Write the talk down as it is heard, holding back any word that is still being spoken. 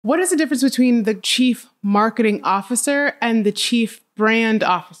What is the difference between the chief marketing officer and the chief brand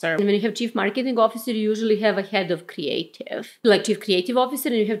officer? And when you have chief marketing officer, you usually have a head of creative, like chief creative officer,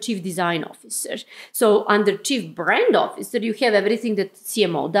 and you have chief design officer. So under chief brand officer, you have everything that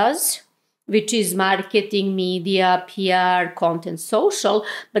CMO does, which is marketing, media, PR, content, social,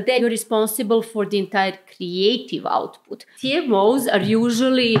 but then you're responsible for the entire creative output. CMOs are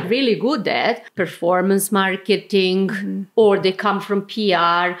usually really good at performance marketing, or they come from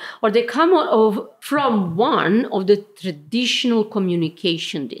PR, or they come from one of the traditional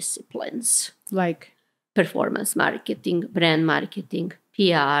communication disciplines. Like Performance marketing, brand marketing,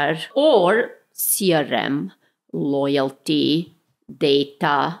 PR, or CRM, loyalty,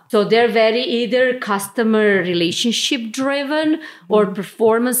 data. So they're very either customer relationship driven or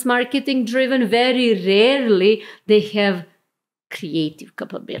performance marketing driven. Very rarely they have creative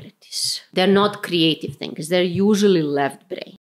capabilities. They're not creative thinkers. They're usually left brain.